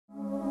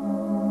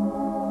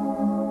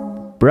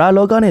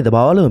Bralogan the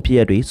Bawalum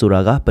Piedri,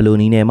 Suraga,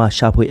 Balonine,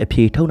 Shapo, a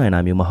P.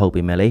 Tonana, you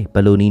mahope mele,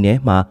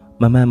 Balonine, Mama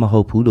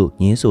Mahopulu,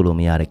 Yin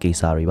Solomia, the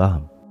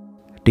Kesariba.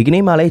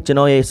 Digni Malay,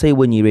 Genoye say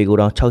when you go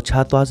down Chow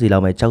Chatwazilla,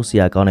 my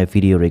Chelsea on a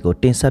video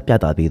rego, Tin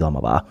Sapiata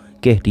Bidamaba,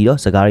 Get Dio,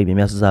 Sagari,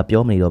 Miasa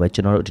Piomino, by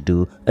General to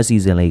do a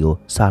season lego,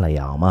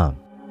 Salayama.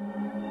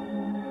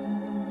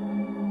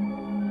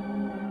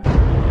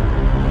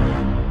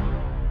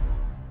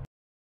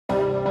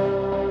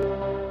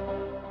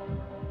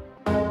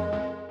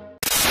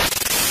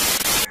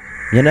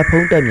 Yana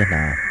Ponta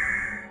Yana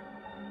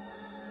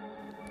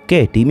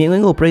Get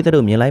Diming operator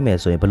of Milame,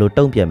 so a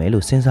Peloton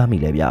Piamelo, Sensa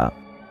Milevia.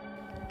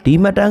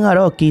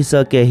 Dimatangaro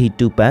Kisa ke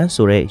hitu pan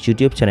sore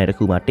YouTube channel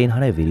ku ma tin ha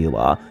de video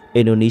ba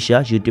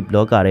Indonesia YouTube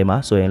blog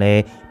ကထဲမှာဆိုရင်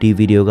လည်းဒီ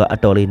video ကအ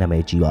တော်လေးနာမ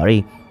ည်ကြီးပါ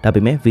ရီဒါပေ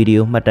မဲ့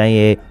video မှတ်တမ်း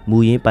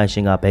ရဲ့မူရင်းပိုင်ရှ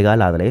င်ကဘယ်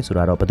ကလာတယ်လဲ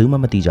ဆိုတာတော့ဘယ်သူမှ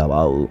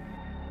မသိကြပါဘူး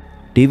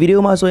ဒီ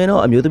video မှာဆို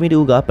ရင်တော့အမျိုးသ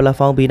မီးတို့က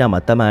platform ပေးတာမှာ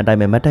တမန်အတို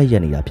င်းပဲမတ်တက်ရ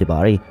နေတာဖြစ်ပါ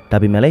ရီဒါ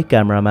ပေမဲ့လည်း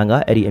cameraman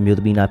ကအဲ့ဒီအမျိုး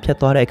သမီးနာဖြတ်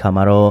သွားတဲ့အခါ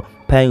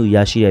မှာတော့ဖန်ယူ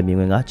ရရှိ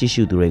တဲ့မြင်ကွင်းကကြည့်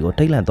ရှုသူတွေ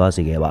ကိုထိတ်လ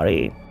န့်သွားစေခဲ့ပါ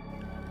ရီ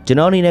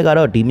ကျွန်တော်အနေနဲ့က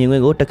တော့ဒီမြင်ကွ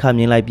င်းကို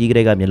တစ်ခါမြင်လိုက်ပြီးကြ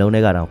တဲ့က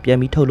မျိုးလုံးတွေ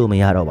ကတော့ပြန်ပြီးထုတ်လို့မ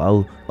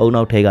ရတော့ပါဘူး။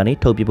အုံနောက်ထဲ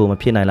ကနေထုတ်ပြဖို့မ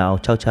ဖြစ်နိုင်လောက်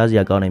အောင်6ချား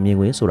စရာကောင်းတဲ့မြင်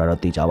ကွင်းဆိုတာတော့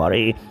သိကြပါ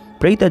ရဲ့။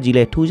ပရိသတ်ကြီး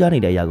လည်း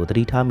ထူးခြားနေတဲ့အရာကို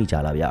သတိထားမိကြ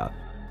လားဗျ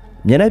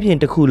။မျက်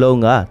နှာပြင်တစ်ခုလုံး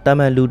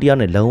ကတာမန်လူတစ်ယောက်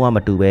နဲ့လုံးဝ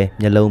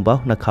မတူပဲမျက်လုံးပေါ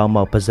က်နှာခေါ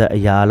င်းပေါက်ပါးစပ်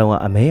အရာလုံးက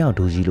အမဲအောင်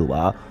ဒူးကြီးလို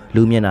ပါ။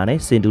လူမျက်နှာနဲ့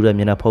စင်တူတဲ့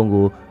မျက်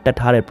နှာဖုံးကို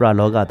တက်ထားတဲ့ပ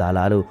ရလောကသား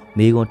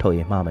လားလို့မေးခွန်းထုတ်ရ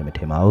င်မှားမယ်မ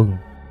ထင်ပါဘူး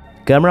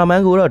။ကင်မရာ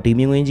မန်ကတော့ဒီ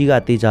မြင်ကွင်းကြီးက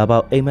တေချာပေါ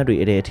က်အိမ်မက်တွေ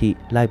အဲ့တဲ့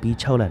အထိလိုက်ပြီး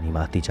6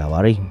လန်နေမှတေချာပါ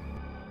ရဲ့။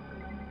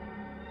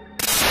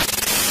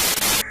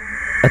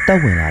အသက်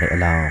ဝင်လာတဲ့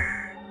အလော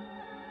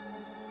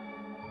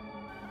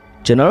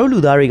င်းကျွန်တော်တို့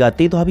လူသားတွေ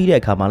ကတေးသွားပြီး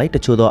တဲ့အခါမှာလည်းတ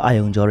ချို့သောအာ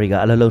ယုံကြောတွေ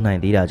ကအလှလှုပ်နိုင်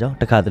သေးတာကြောင့်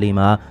တစ်ခါတလေ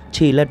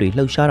မှာခြေလက်တွေ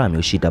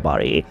လှုပ်ရှားတာမျိုးရှိတတ်ပါ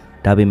တယ်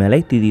။ဒါပေမဲ့လ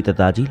ည်းတီတီတ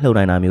သားကြီးလှုပ်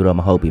နိုင်တာမျိုးတော့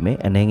မဟုတ်ပေမဲ့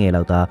အနေငယ်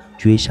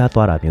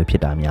လောက်သာရွေးရှားသွားတာမျိုးဖြ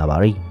စ်တာများပါ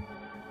တယ်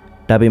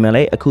။ဒါပေမဲ့လ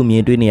ည်းအခုမြ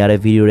င်တွေ့နေရတဲ့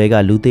ဗီဒီယိုတွေ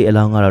ကလူသေး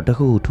အလောင်းကတော့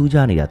တခုခုထူး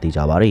ခြားနေတာသိကြ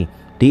ပါတယ်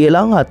။ဒီ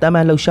အလောင်းကတမ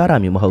န်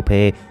လှုပ်ရှားတာမျိုး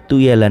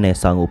မဟုတ်ဘဲသူ့ရဲ့လက်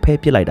နဲ့ဆောင်းကိုဖဲ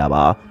ပစ်လိုက်တာ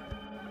ပါ။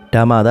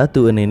ဒါမှသာ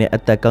သူအနေနဲ့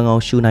အသက်ကောင်း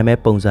ကောင်းရှူနိုင်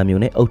မဲ့ပုံစံ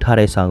မျိုးနဲ့အုပ်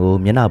ထားတဲ့ဆောင်ကို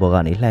မျက်နှာပေါ်က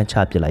နေလှ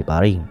မ်းချပစ်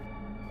လိုက်ပါရီ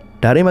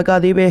။ဒါရင်မ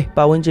ကသေးပဲ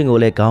ပတ်ဝန်းကျင်ကို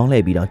လည်းခေါင်းလှ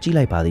ည့်ပြီးတော့ကြည့်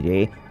လိုက်ပါသေး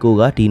တယ်။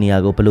ကိုကဒီနေ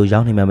ရာကိုဘယ်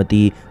လိုရောက်နေမှ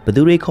မသိဘ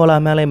သူ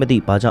တွေခေါ်လာမှန်းလည်း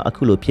မသိဘာကြောင့်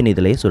အခုလိုဖြစ်နေ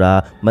တယ်လဲဆိုတာ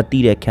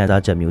မသိတဲ့ခံ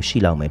စားချက်မျိုး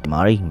ရှိလောက်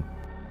မယ်ဒီမာရီ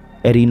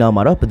။အဲဒီ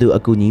နောက်မှာတော့ဘသူအ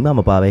ကူညီမှ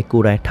မပါပဲကို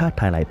ယ်တိုင်ထ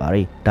ထိုင်လိုက်ပါ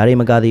ရီ။ဒါ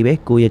ရင်မကသေးပဲ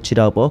ကိုရဲ့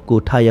ခြေထောက်ပေါ်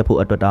ကိုထ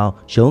ရက်ဖို့အတွက်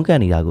တောင်ရုန်း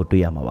ကန်နေတာကို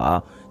တွေ့ရမှာပါ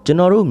။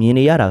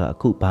ကျွန်တော်တို့မြင်နေရတာကအ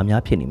ခုဘာ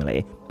များဖြစ်နေ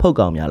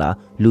မလဲဖုတ်ကောင်များ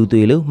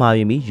လားလူတွေလို့မှား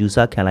ရင်ပြီးယူဆ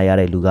ခံလိုက်ရ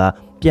တဲ့လူက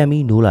ပြန်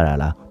ပြီးနိုးလာတာ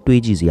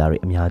လားတွေးကြည့်စရာတွေ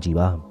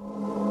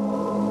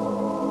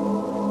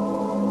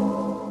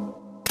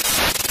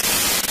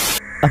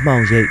အများကြီးပါအ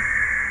မောင်ရိပ်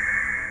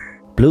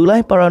Blue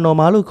Line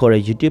Paranormal လို့ခေါ်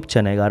တဲ့ YouTube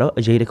channel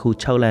ကတော့အရေးတစ်ခု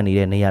6လန့်နေ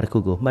တဲ့နေရာတစ်ခု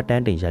ကိုမှတ်တ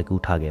မ်းတင်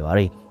ရိုက်ကူးထားခဲ့ပါ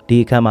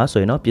တယ်ဒီအခန်းမှာဆို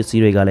ရင်တော့ပစ္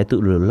စည်းတွေကလည်း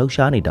သူ့လို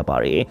လှုပ်ရှားနေတတ်ပါ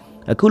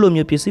တယ်အခု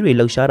လိုမျိုးပစ္စည်းတွေ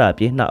လှုပ်ရှားတာအ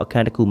ပြင်နောက်အ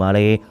ခန်းတစ်ခုမှာ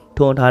လည်း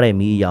ထွန်းထား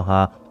တဲ့မီးအရောင်ဟာ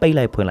ပိတ်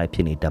လိုက်ဖွင့်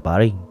လိုက်ဖြစ်နေတတ်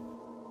ပါ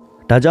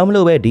တယ်ဒါကြောင့်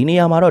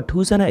မလို့ပဲဒီနေရာမှာတော့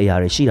ထူးဆန်းတဲ့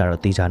အရာတွေ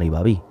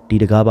ရှိတာတော့သိကြနေပါပြီဒီ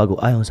တကားဘက်ကို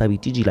အာရုံစိုက်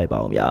ပြီးကြည့်ကြည့်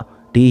လိုက်ပါအောင်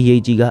ဗျာဒီအ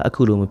ရေးကြီးက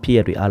အခုလိုမဖြစ်ရ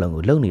တွေအလုံး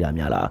ကိုလုံနေတာ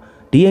များ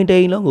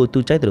လားဒီအိမ်တိန်လုံးကိုသူ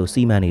ကြိုက်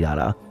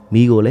တယ်လို့စီမံနေတာလား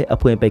မိကိုလည်းအ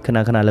ဖွင့်ပိတ်ခ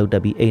ဏခဏလှုပ်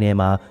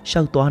တက်ပြီးအိမ်ထဲမှာ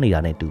ရှောက်သွားနေ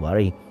တာ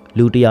နဲ့တူပါတယ်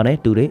လူတယောက်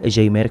နဲ့တူတဲ့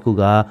အရေးမဲ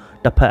တစ်ခုက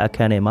တစ်ဖက်အခ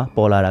န်းထဲမှာ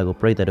ပေါ်လာတာ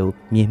ကိုပြိတ္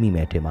တတို့မြင်မိမ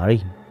ယ်ထင်ပါတယ်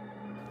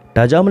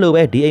ဒါကြောင့်မလို့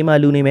ပဲဒီအိမ်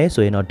မှာလူနေမယ်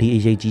ဆိုရင်တော့ဒီ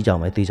အရေးကြီးကြောင်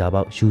ပဲသေ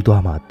ချာပေါက်ယူ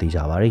သွားမှသေ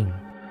ချာပါတယ်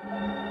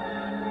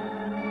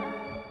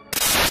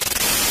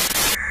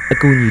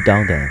အကူညီတော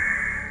င်းတယ်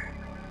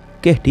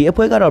ကဲဒီ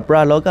အဖွဲ့ကတော့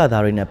ပရာလော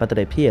ကသားတွေနဲ့ပတ်သက်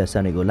တဲ့ဖြစ်ရ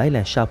ဆန်းတွေကို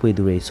လိုက်လံရှာ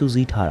ဖွေသူတွေ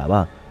စူးစီး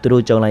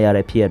ထားတာပါသူတို့ကြုံလိုက်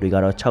ရတဲ့ဖြစ်ရတွေ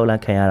ကတော့6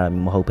လန့်ခံ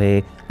ရတာမျိုး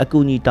မဟုတ်ဘဲအ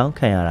ကူညီတောင်း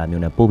ခံ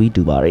ရတာမျိုး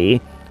နဲ့ပို့ပြီးတူပါတယ်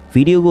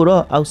ဗီဒီယိုကို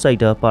တော့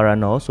Outsider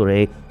Paranormal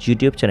ဆိုတဲ့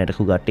YouTube channel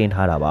တစ်ခုက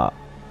တင်ထားတာပါ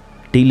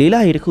ဒီ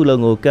လေးလာရေး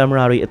တစ်ခုလုံးကိုကင်မ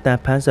ရာတွေအ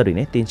တန်ဖန်းဆက်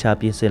တွေနဲ့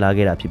တင်ချပြင်ဆင်လာ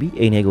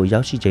ခဲ့တာဖြစ်ပြီးအိမ်ထဲကို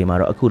ရောက်ရှိချိန်မှာ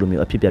တော့အခုလို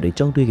မျိုးအဖြစ်အပျက်တွေ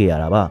ကြုံတွေ့ခဲ့ရ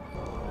တာပါ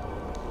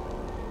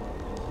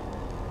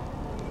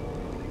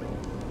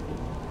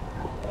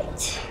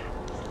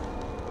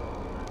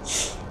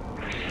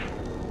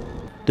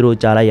သူတို့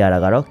ကြားလိုက်ရတာ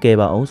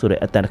ကတော့ကဲပါအောင်ဆိုတဲ့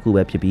အတန်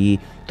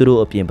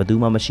တစ်ခုပဲဖြစ်ပြီးသူတို့အပြင်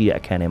ဘယ်သူမှမရှိတဲ့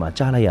အခန်းထဲမှာ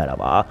ကြားလိုက်ရတာ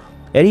ပါ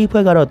အဲ့ဒီအ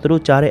ဖွဲ့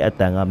ကတော့သူတို့ကြားတဲ့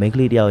အတန်ကမိန်း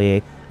ကလေးတယောက်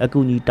ရဲ့အကူ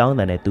အညီတော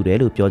င်းတန်နဲ့တူတယ်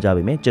လို့ပြောကြ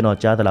ပေမဲ့ကျွန်တော်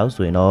ကြားသလောက်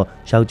ဆိုရင်တော့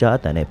ယောက်ျား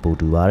အတန်နဲ့ပို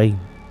တူပါ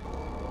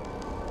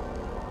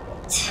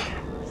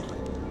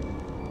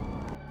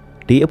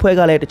တယ်ဒီအဖွဲ့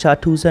ကလည်းတခြား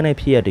ထူးဆန်းတဲ့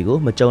ဖြစ်ရပ်တွေ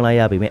ကိုမကြုံ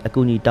လိုက်ရပေမဲ့အ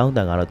ကူအညီတောင်းတ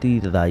န်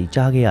ကတော့တိတိတ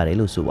သားကြီးကြားခဲ့ရတယ်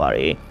လို့ဆိုပါတ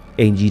ယ်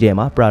အိမ်ကြီးထဲ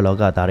မှာပရလော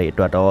ကသားတွေအ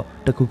တွက်တော့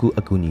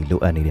တခုခုအကူအညီလို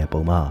အပ်နေတဲ့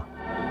ပုံမှာ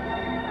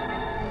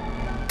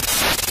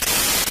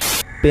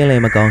ပင်လ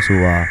ည်းမကောင်း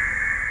ဆိုပါ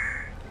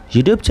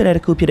YouTube channel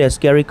တစ်ခုဖြစ်တဲ့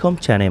Scarycom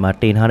channel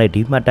မှာတင်ထားတဲ့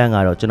ဒီမှတ်တမ်း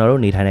ကတော့ကျွန်တော်တို့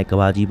နေထိုင်တဲ့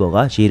ကဘာကြီးပေါ်က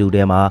ရေတူ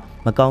ထဲ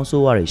မှာမကောင်း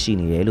ဆိုးဝါးတွေ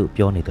ရှိနေတယ်လို့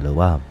ပြောနေ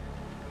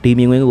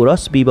တယ်လို့ပါဒီမြင်ကွင်းကိုတော့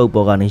speedboat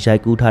ပေါ်ကနေရို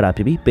က်ကူးထားတာ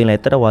ဖြစ်ပြီးပင်လယ်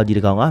တက်တဝါကြီး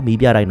တစ်ကောင်ကမီး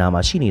ပြတိုင်းနာ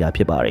မှာရှိနေတာ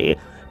ဖြစ်ပါ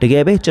တယ်တ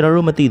ကယ်ပဲကျွန်တော်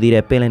တို့မသိသေး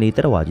တဲ့ပင်လယ်နေတ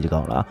က်တဝါကြီးတစ်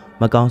ကောင်လား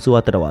မကော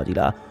င်းဆိုးဝါးတက်တဝါကြီး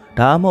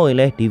လားဒါမှမဟုတ်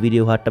ရင်လ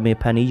ည်းဒီဗီဒီယိုဟာတမင်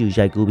ဖန်တီးယူ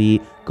ရိုက်ကူးပြီး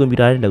ကွန်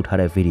ပျူတာနဲ့လုပ်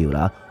ထားတဲ့ဗီဒီ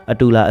ယိုလား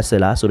အတူလားအစစ်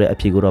လားဆိုတဲ့အ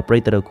ဖြေကိုတော့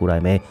ပရိသတ်တို့ကိုယ်တို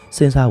င်ပဲ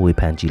စဉ်း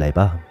စားဝေဖန်ကြည့်လိုက်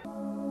ပါ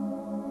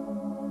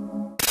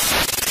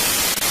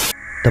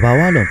တဘာ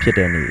ဝလွန်ဖြစ်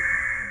တဲ့နေ့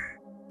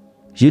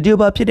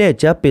YouTuber ဖြစ်တဲ့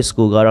Jeff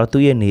Pisco ကတော့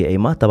သူ့ရဲ့နေအိ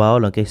မ်မှာတဘာဝ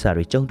လွန်ကိစ္စ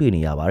တွေကြုံတွေ့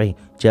နေရပါတယ်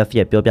။ Jeff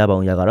ရဲ့ပြောပြပုံ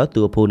အရကတော့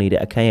သူ့အဖိုးနေ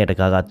တဲ့အခန်းရဲ့တ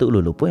ကားကသူ့အ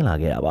လိုလိုပွင့်လာ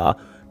ခဲ့တာပါ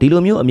။ဒီ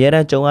လိုမျိုးအများတ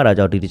န်းကြုံရတာ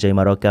ကြောင့်ဒီတစ်ချိန်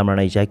မှာတော့ကင်မရာ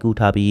နဲ့ရိုက်ကူး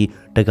ထားပြီး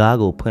တကား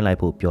ကိုဖွင့်လိုက်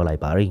ဖို့ပြောလို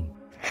က်ပါတယ်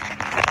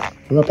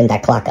။ Who opened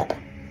that clock up?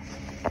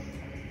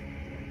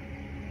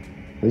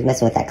 Who's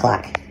messing with that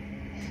clock?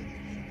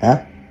 Huh?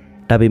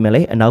 ဒါပေမဲ့လ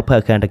ည်းအနောက်ဘက်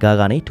အခန်းတကား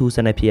ကနေထူးဆ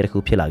န်းတဲ့ဖြစ်ရတစ်ခု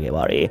ဖြစ်လာခဲ့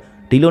ပါတယ်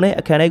။ဒီလိုနဲ့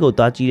အခန်းထဲကို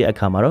သွားကြည့်တဲ့အ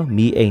ခါမှာတော့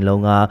မီးအိမ်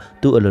လုံးက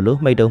သူ့အလိုလို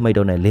မှိတ်တုံ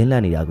နဲ့လင်းလ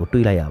န့်နေတာကို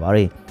တွေ့လိုက်ရပါတ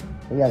ယ်။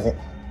 Who does it?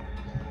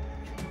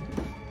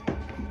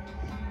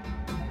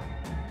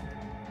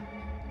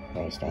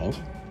 Very strange.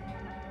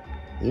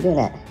 You doing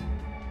that?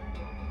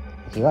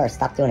 If you are,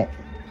 stop doing it.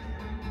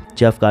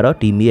 Jeff ကတော့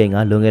ဒီမီးအိမ်က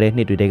လွန်ခဲ့တဲ့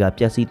နှစ်တွေတည်းက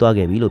ပျက်စီးသွား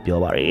ခဲ့ပြီလို့ပြော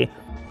ပါတယ်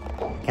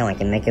။ Can I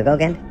make you go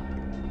again?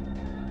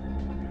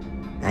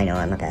 I know,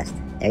 I'm a pest.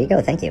 There you go,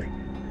 thank you.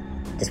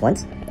 Just once?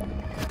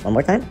 One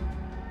more time?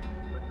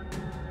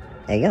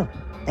 There you go.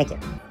 Thank you.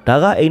 ဒါ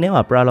ကအိမ်ထဲ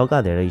မှာပရာလောက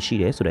သားတွေရှိ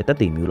တယ်ဆိုတဲ့သက်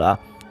သေမျိုးလား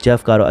Jeff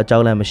ကတော့အကြော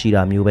င်းလန့်မရှိ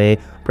တာမျိုးပဲ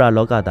ပရာ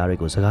လောကသားတွေ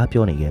ကိုစကား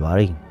ပြောနေခဲ့ပါ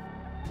တယ်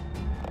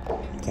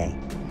Okay.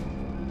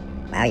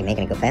 Wow, you're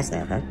making it go fast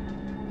now, huh?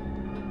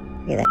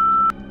 Look at that.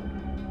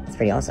 That's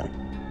pretty awesome.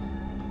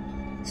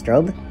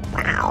 Strobe?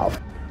 Wow.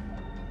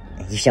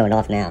 You're showing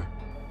off now.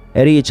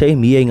 အဲ့ဒီအချိန်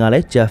မီးအိမ်ကလ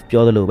ည်း Jeff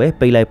ပြောသလိုပဲ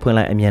ပိတ်လိုက်ဖွင့်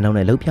လိုက်အမြန်နှုန်း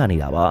နဲ့လှုပ်ပြနေ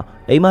တာပါ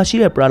အိမ်မှာရှိ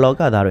တဲ့ပရာလော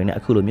ကသားတွေနဲ့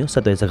အခုလိုမျိုးဆ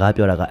က်သွယ်စကား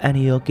ပြောတာကအန်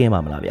ရီယောကင်းပါ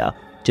မလားဗျာ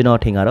ကျွန်တော်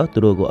ထင်ကတော့သူ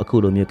တို့ကိုအခု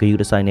လိုမျိုးဂရု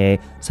တစိုက်နဲ့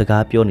စ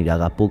ကားပြောနေတာ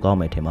ကပိုကောင်း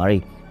မယ်ထင်ပါတ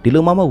ယ်ဒီ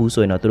လိုမှမဟုတ်ဘူး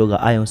ဆိုရင်တော့သူတို့က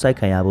အာယုံစိုက်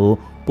ခံရဖို့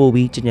ပို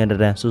ပြီးကြင်တ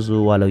န်းဆူဆူ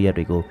ဝါလောက်ရက်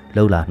တွေကို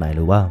လှုပ်လာနိုင်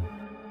လို့ပါ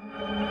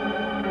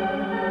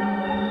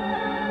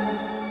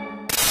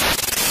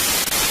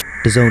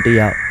တစုံတစ်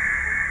ယောက်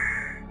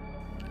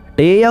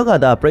ယောက်က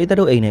သာပရိသတ်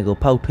တို့အိမ်ထဲကို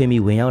ဖောက်ထွင်း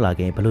ပြီးဝင်ရောက်လာ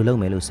ခင်ဘယ်လိုလုပ်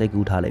မယ်လို့စိတ်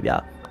ကူးထားလဲဗျ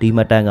ဒီမ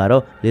တန်က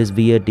တော့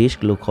Lesvia Dish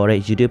လို့ခေါ်တဲ့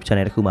YouTube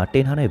channel တစ်ခုမှာတ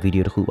င်ထားတဲ့ဗီဒီ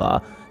ယိုတစ်ခုပါ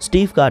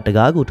Steve ကတ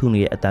ကားကိုထု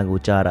နေတဲ့အတန်ကို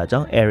ကြားတာကြော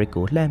င့် Eric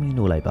ကိုလှမ်းပြီး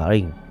နှိုးလိုက်ပါတ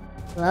ယ်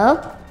Hello?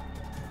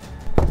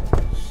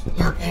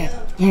 Yo,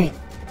 Eric,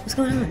 what's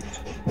going on?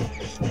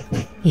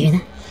 You hear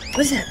that?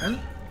 What is that, bro?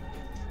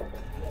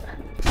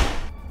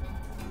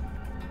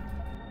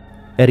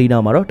 အဲ့ဒီနော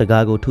က်မှာတော့တ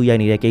ကားကိုထုရို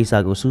က်နေတဲ့ကိစ္စ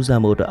ကိုစူးစ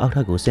မ်းဖို့အတွက်အောက်ထ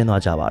ပ်ကိုဆင်း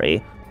သွားကြပါတယ်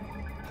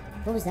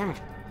What was that?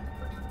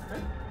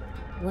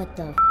 What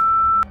the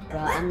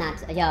bro, I'm not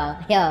yo.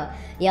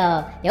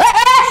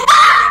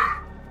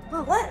 Bro,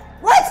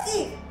 what,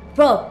 Steve?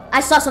 Bro, I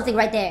saw something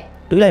right there.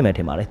 တွေးလိုက်မယ်ထ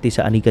င်ပါလေတေ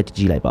ချာအနီးကကြ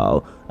ည့်လိုက်ပါဦး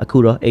အခု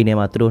တော့အိမ်ထဲ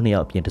မှာသူတို့နှစ်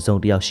ယောက်အပြင်တစုံ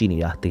တစ်ယောက်ရှိနေ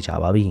တာတေချာ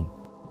ပါပြီ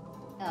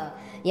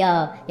Yo.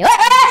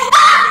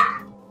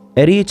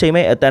 အဲ့ဒီအချိန်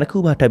မဲ့အတန်တစ်ခု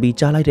ပါထပ်ပြီး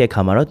ကြားလိုက်တဲ့အ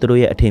ခါမှာတော့သူတို့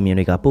ရဲ့အထင်မြင်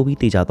တွေကပိုပြီး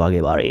တေချာသွား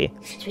ခဲ့ပါတယ်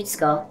Should we just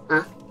go?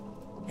 Huh?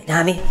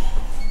 Nami.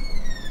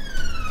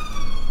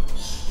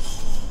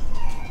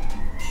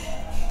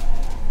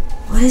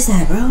 What is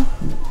that, bro?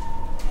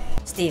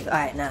 Steve, all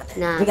right,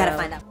 nah. We gotta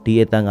find out. ဒီ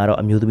အတန်ကတော့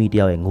အမျိုးသမီးတ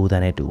ယောက်ရဲ့ငိုတ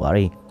န်းနဲ့တူပါတ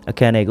ယ်အခ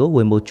န်းထဲကိုဝ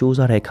င်ဖို့ကြိုး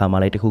စားတဲ့အခါမှာ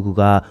လည်းတခုခု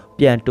က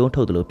ပြန်တွန်း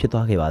ထုတ်တယ်လို့ဖြစ်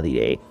သွားခဲ့ပါသေး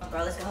တယ် Bro,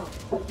 let's go.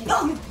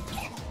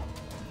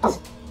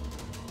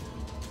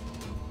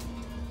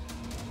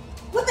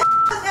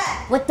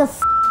 What the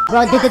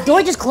bro? Did the door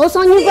just close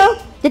on you, bro?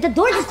 Did the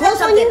door just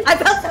close on you? I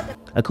felt something.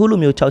 အခုလို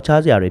မျိုးခြောက်ခြား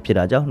စရာတွေဖြစ်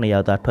တာကြောင့်နှစ်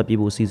ယောက်သားထွက်ပြေး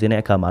ဖို့စီစဉ်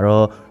တဲ့အခါမှာ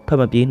တော့ထွက်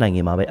မပြေးနိုင်ခ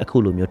င်မှာပဲအခု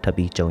လိုမျိုးထပ်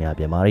ပြီးကြုံရ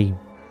ပြန်ပါတယ်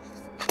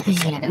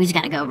We just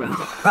gotta go, bro.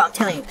 Bro, I'm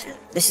telling you,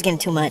 this is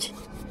getting too much.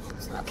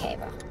 It's not okay,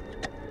 bro.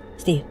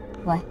 Steve.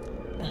 What?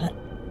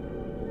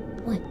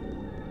 What?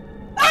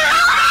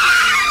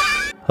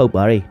 ဟုတ်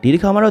ပါတယ်ဒီတ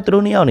စ်ခါမှာတော့သူ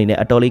တို့နှစ်ယောက်အနေနဲ့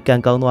အတော်လေးကန်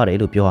ကောင်းသွားတယ်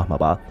လို့ပြောရမှာ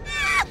ပါ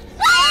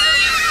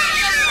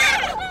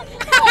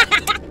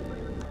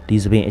ဒီ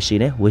စပင်းအရှိ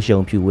နဲ့ဝှရှုံ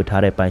ဖြူဝတ်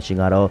ထားတဲ့ပိုင်ရှင်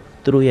ကတော့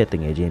သူတို့ရဲ့တ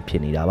ငယ်ချင်းဖြ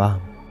စ်နေတာပါ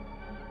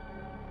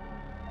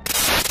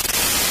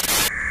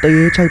တ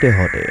ရေချိုက်တဲ့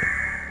ဟိုတယ်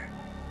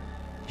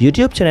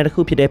YouTube channel တစ်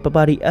ခုဖြစ်တဲ့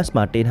Papari S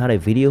မှာတင်ထားတဲ့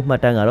ဗီဒီယိုမှ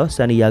တ်တမ်းကတော့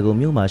San Diego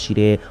မြို့မှာရှိ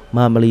တဲ့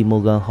Marmali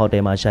Morgan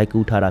Hotel မှာရိုက်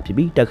ကူးထားတာဖြစ်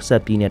ပြီး Texas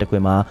ပြည်နယ်တစ်ခွ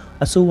င်မှာ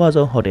အဆိုးဝါး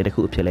ဆုံး hotel တစ်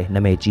ခုအဖြစ်လဲ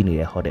နာမည်ကြီးနေ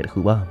တဲ့ hotel တစ်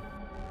ခုပါ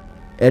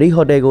အဲ့ဒီ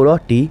hotel ကို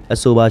တော့ဒီအ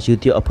ဆိုပါ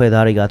YouTube အဖွဲ့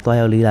သားတွေကတွား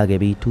ရောက်လေ့လာခဲ့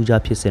ပြီးထူး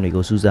ခြားဖြစ်စဉ်တွေ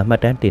ကိုစူးစမ်းမှ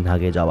တ်တမ်းတင်ထား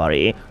ခဲ့ကြပါတ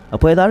ယ်အ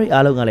ဖွဲ့သားတွေ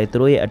အားလုံးကလည်းသူ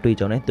တို့ရဲ့အတွေ့အ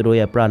ကြုံနဲ့သူတို့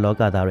ရဲ့ပရလော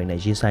ကသားတွေနဲ့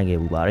ရေးဆိုင်ခဲ့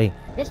ပူပါတယ်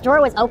This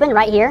drawer was open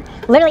right here.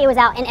 Literally, it was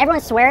out, and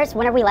everyone swears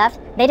whenever we left,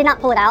 they did not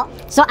pull it out.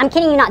 So I'm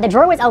kidding you not. The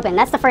drawer was open.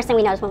 That's the first thing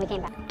we noticed when we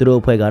came back. သူတို့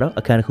အဖွဲ့ကတော့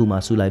အခန်းတစ်ခုမှာ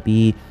စုလိုက်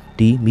ပြီး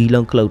ဒီမီ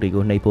လုံးကလုတ်တွေ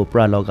ကိုနှိပ်ဖို့ပ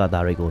ရလောက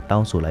သားတွေကိုတော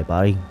င်းဆိုလိုက်ပါ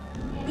တယ်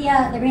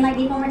The green light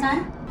beep one more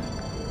time.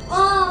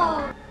 Oh!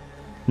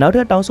 နောက်ထ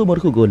ပ်တောင်းဆိုမှုတ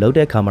စ်ခုကိုလှုပ်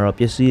တဲ့အခါမှာတော့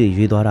ပစ္စည်းတွေ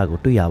ရွေးသွားတာကို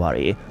တွေ့ရပါတ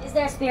ယ် Is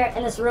there a spirit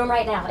in this room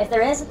right now? If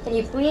there is, can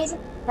you please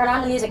turn on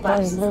the music box?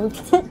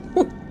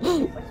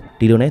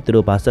 ဒီလိုနဲ့သူ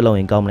တို့ဘာဆက်လုပ်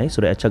ရင်ကောင်းမလဲ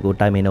ဆိုတဲ့အချက်ကို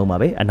တိုင်ပင်တော့မှာ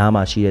ပဲအနား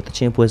မှာရှိတဲ့တ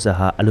ချင်းပွဲဆက်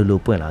ဟာအလိုလို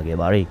ပွင့်လာခဲ့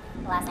ပါတယ်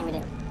The last thing we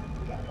did.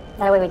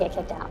 That way we get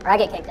kicked out, or I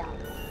get kicked out.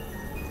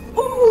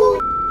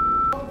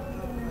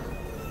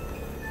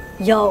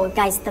 Yo,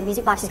 guys, the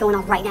music box is going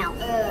off right now.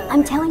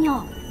 I'm telling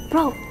y'all,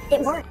 bro,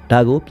 it worked. ဒါ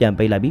ကိုပြန်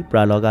ပိတ်လိုက်ပြီးပရ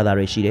လောကသား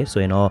တွေရှိတယ်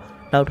ဆိုရင်တော့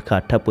နောက်တစ်ခါ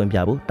ထပ်ပွင့်ပြ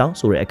ဖို့တောင်း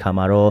ဆိုတဲ့အခါ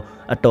မှာတော့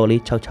အတော်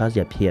လေးခြောက်ခြားစ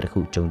ရာဖြစ်ရတဲ့ခု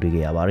ကြုံတွေ့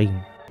ခဲ့ရပါတယ်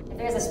If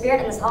there's a spirit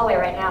in this hallway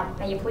right now,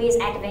 may you please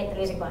activate the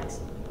music box.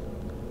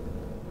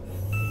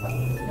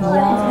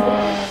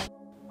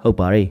 ဟုတ်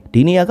ပါတယ်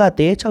ဒီနေရာက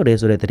တဲ6တဲ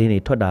ဆိုတဲ့သတင်းတွေ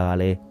ထွက်တာက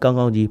လည်းကောင်း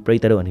ကောင်းကြီးပြည်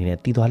သက်တို့အနေနဲ့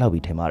တည်သွားလောက်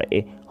ပြီးထင်ပါတ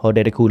ယ်ဟိုတ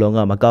ယ်တစ်ခုလုံးက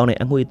မကောင်းတဲ့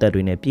အငွေ့သက်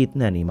တွေနဲ့ပြည့်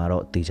နှံ့နေမှာ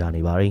တော့သိကြ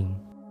နေပါတယ်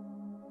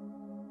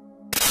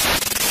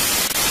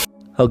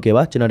ဟုတ်ကဲ့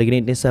ပါကျွန်တော်ဒီက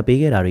နေ့တင်ဆက်ပေး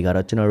ခဲ့တာတွေက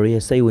တော့ကျွန်တော်တို့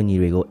ရဲ့စိတ်ဝင်ကြီး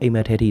တွေကိုအိမ်မ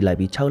က်ထဲထိလိုက်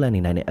ပြီး6လက်နေ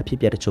နိုင်တဲ့အဖြစ်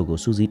အပျက်တချို့ကို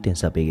စူးစီးတင်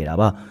ဆက်ပေးခဲ့တာ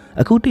ပါ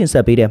အခုတင်ဆ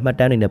က်ပေးတဲ့မှတ်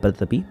တမ်းတွေနဲ့ပတ်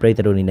သက်ပြီးပြည်သ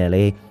က်တို့အနေနဲ့လ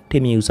ည်းထ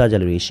င်မြင်ယူဆချ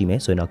က်တွေရှိမယ်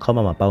ဆိုရင်တော့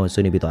comment မှာပါဝင်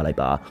ဆွေးနွေးပေးသွားလိုက်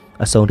ပါ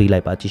အဆုံးထိလို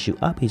က်ပါကြည့်ရှု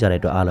အားပေးကြတဲ့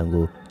အတွက်အားလုံး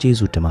ကိုကျေး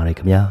ဇူးတင်ပါတယ်ခ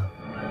င်ဗျာ